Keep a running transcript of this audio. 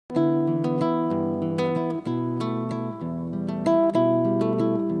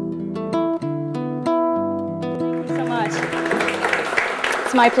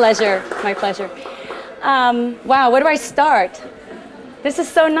It's my pleasure. My pleasure. Wow, where do I start? This is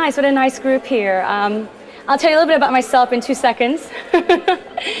so nice. What a nice group here. I'll tell you a little bit about myself in 2 seconds.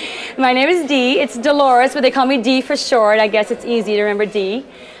 My name is Dee. It's Dolores, but they call me Dee for short. I guess it's easy to remember Dee.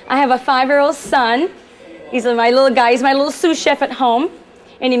 I have a 5-year-old son. He's my little guy. He's my little sous chef at home.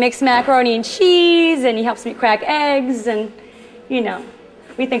 And he makes macaroni and cheese, and he helps me crack eggs, and, you know,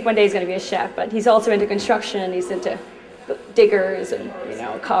 we think one day he's going to be a chef, but he's also into construction. He's into diggers and, you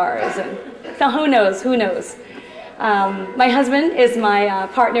know, cars, and so who knows, who knows. My husband is my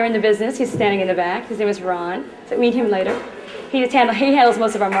partner in the business. He's standing in the back. His name is Ron. So meet him later. He handles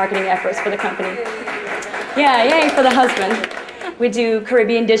most of our marketing efforts for the company. Yeah, yay for the husband. We do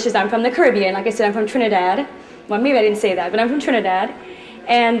Caribbean dishes. I'm from the Caribbean. Like I said, I'm from Trinidad. Well, maybe I didn't say that, but I'm from Trinidad.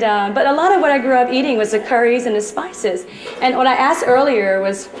 And but a lot of what I grew up eating was the curries and the spices. And what I asked earlier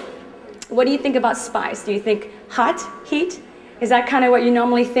was, what do you think about spice? Do you think hot, heat? Is that kind of what you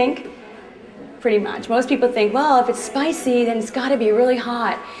normally think? Pretty much. Most people think, well, if it's spicy, then it's got to be really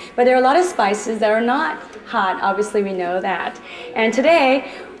hot. But there are a lot of spices that are not hot. Obviously, we know that. And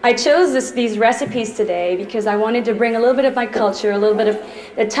today, I chose these recipes today because I wanted to bring a little bit of my culture, a little bit of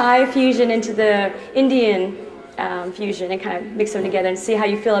the Thai fusion into the Indian fusion, and kind of mix them together and see how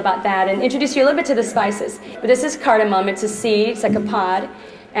you feel about that, and introduce you a little bit to the spices. But this is cardamom. It's a seed. It's like a pod.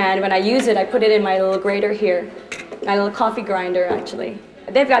 And when I use it, I put it in my little grater here, my little coffee grinder, actually.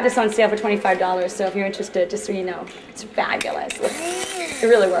 They've got this on sale for $25, so if you're interested, just so you know, it's fabulous. It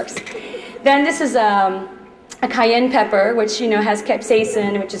really works. Then this is a cayenne pepper, which, you know, has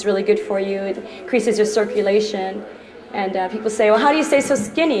capsaicin, which is really good for you. It increases your circulation. And people say, well, how do you stay so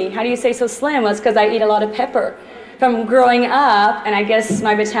skinny? How do you stay so slim? Well, it's because I eat a lot of pepper from growing up, and I guess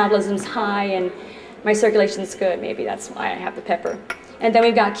my metabolism's high and my circulation's good. Maybe that's why I have the pepper. And then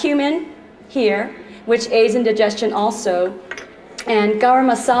we've got cumin here, which aids in digestion also. And garam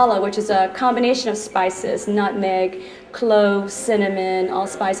masala, which is a combination of spices, nutmeg, clove, cinnamon,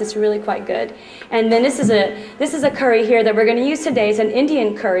 allspice. It's really quite good. And then this is a curry here that we're going to use today. It's an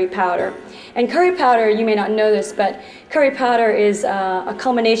Indian curry powder. And curry powder, you may not know this, but curry powder is a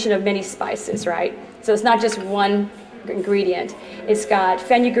culmination of many spices, right? So it's not just one ingredient. It's got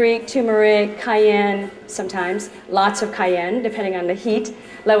fenugreek, turmeric, cayenne, sometimes lots of cayenne, depending on the heat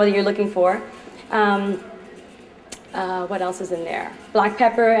level that you're looking for. What else is in there? Black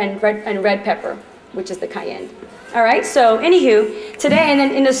pepper and red pepper, which is the cayenne. All right, so anywho, today, and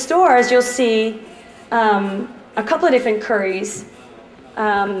then in the stores, you'll see a couple of different curries.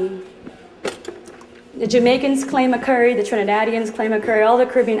 The Jamaicans claim a curry, the Trinidadians claim a curry, all the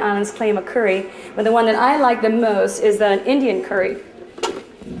Caribbean islands claim a curry, but the one that I like the most is the Indian curry.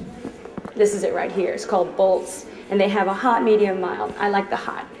 This is it right here. It's called Bolts, and they have a hot, medium, mild. I like the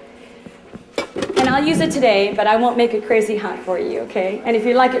hot. And I'll use it today, but I won't make it crazy hot for you, okay? And if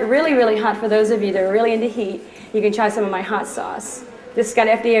you like it really, really hot, for those of you that are really into heat, you can try some of my hot sauce. This got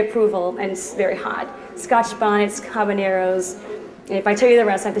FDA approval, and it's very hot. Scotch bonnets, habaneros, and if I tell you the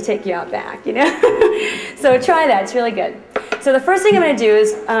rest, I have to take you out back, you know? So try that. It's really good. So the first thing I'm going to do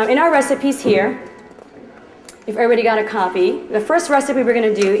is, in our recipes here, if everybody got a copy, the first recipe we're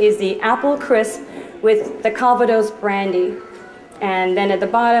going to do is the apple crisp with the Calvados brandy. And then at the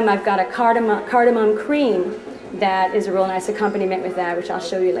bottom, I've got a cardamom cream that is a real nice accompaniment with that, which I'll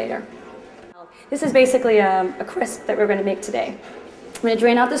show you later. This is basically a crisp that we're going to make today. I'm going to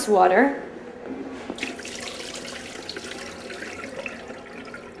drain out this water.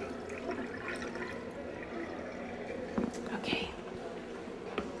 Okay.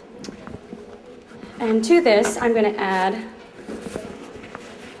 And to this, I'm going to add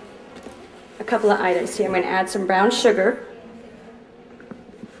a couple of items here. I'm going to add some brown sugar.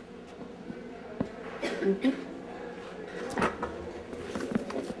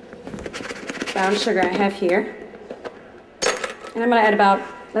 Brown sugar I have here, and I'm going to add about,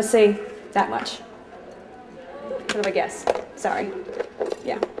 let's say, that much. What do I guess? Sorry.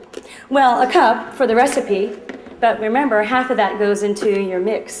 Yeah. Well, a cup for the recipe, but remember, half of that goes into your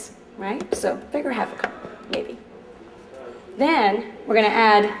mix, right? So figure half a cup, maybe. Then we're going to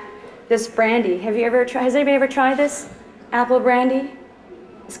add this brandy. Has anybody ever tried this? Apple brandy?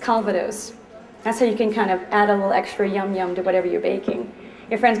 It's Calvados. That's how you can kind of add a little extra yum-yum to whatever you're baking.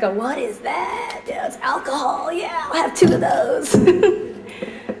 Your friends go, what is that? Yeah, it's alcohol. Yeah, I'll have 2 of those.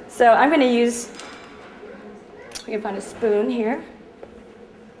 So I'm going to use, we can find a spoon here.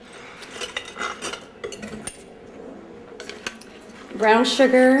 Brown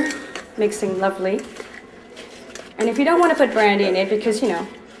sugar, mixing lovely. And if you don't want to put brandy in it because, you know,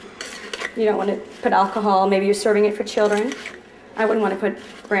 you don't want to put alcohol, maybe you're serving it for children. I wouldn't want to put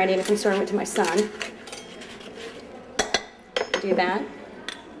brandy in if I'm serving it to my son. Do that.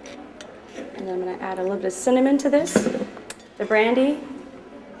 And then I'm going to add a little bit of cinnamon to this, the brandy.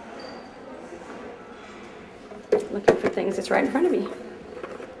 Looking for things that's right in front of me.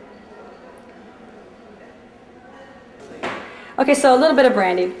 Okay, so a little bit of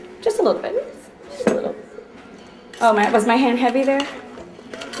brandy. Just a little bit. Just a little. Oh, was my hand heavy there?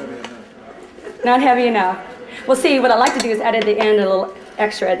 Not heavy enough. Well, see, what I like to do is add at the end a little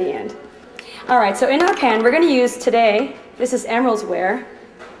extra at the end. All right, so in our pan, we're going to use today, this is Emerald's ware,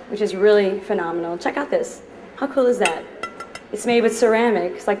 which is really phenomenal. Check out this. How cool is that? It's made with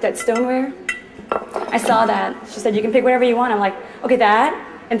ceramic. It's like that stoneware. I saw that. She said, you can pick whatever you want. I'm like, okay, that,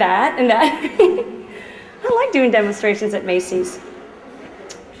 and that, and that. I like doing demonstrations at Macy's.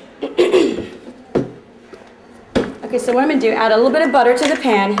 Okay, so what I'm going to do, add a little bit of butter to the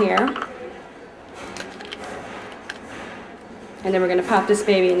pan here. And then we're going to pop this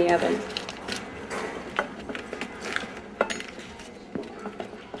baby in the oven.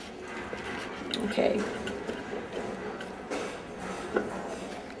 Okay.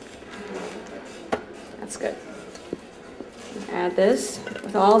 That's good. Add this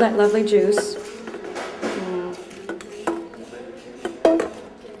with all that lovely juice.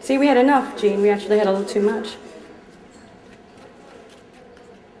 See, we had enough, Jean. We actually had a little too much.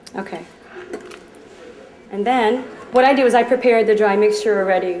 Okay. And then, what I do is I prepared the dry mixture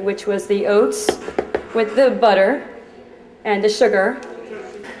already, which was the oats with the butter and the sugar.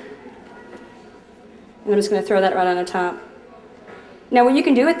 And I'm just going to throw that right on the top. Now, what you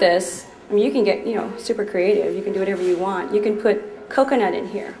can do with this, I mean, you can get, super creative. You can do whatever you want. You can put coconut in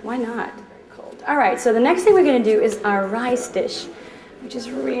here. Why not? Cold. All right, so the next thing we're going to do is our rice dish, which is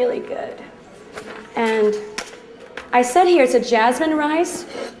really good. And I said here it's a jasmine rice,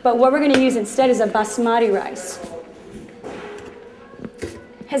 but what we're going to use instead is a basmati rice.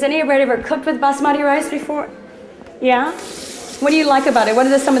 Has anybody ever cooked with basmati rice before? Yeah? What do you like about it? What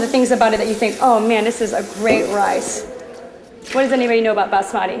are some of the things about it that you think, oh man, this is a great rice? What does anybody know about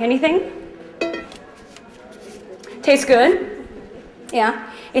basmati? Anything? Tastes good?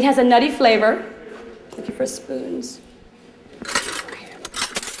 Yeah. It has a nutty flavor. Looking for spoons.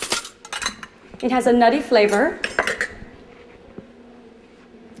 It has a nutty flavor.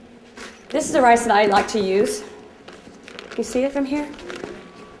 This is the rice that I like to use. Can you see it from here?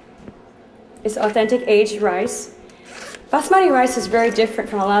 It's authentic aged rice. Basmati rice is very different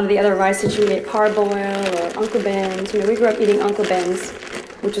from a lot of the other rice that you get, parboil or Uncle Ben's. We grew up eating Uncle Ben's,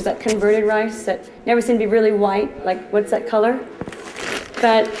 which is that converted rice that never seemed to be really white, like what's that color?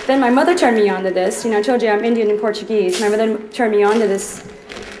 But then my mother turned me on to this. I told you I'm Indian and Portuguese. My mother turned me on to this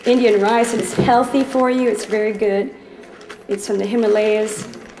Indian rice, and it's healthy for you. It's very good. It's from the Himalayas.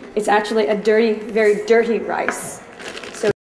 It's actually a dirty, very dirty rice.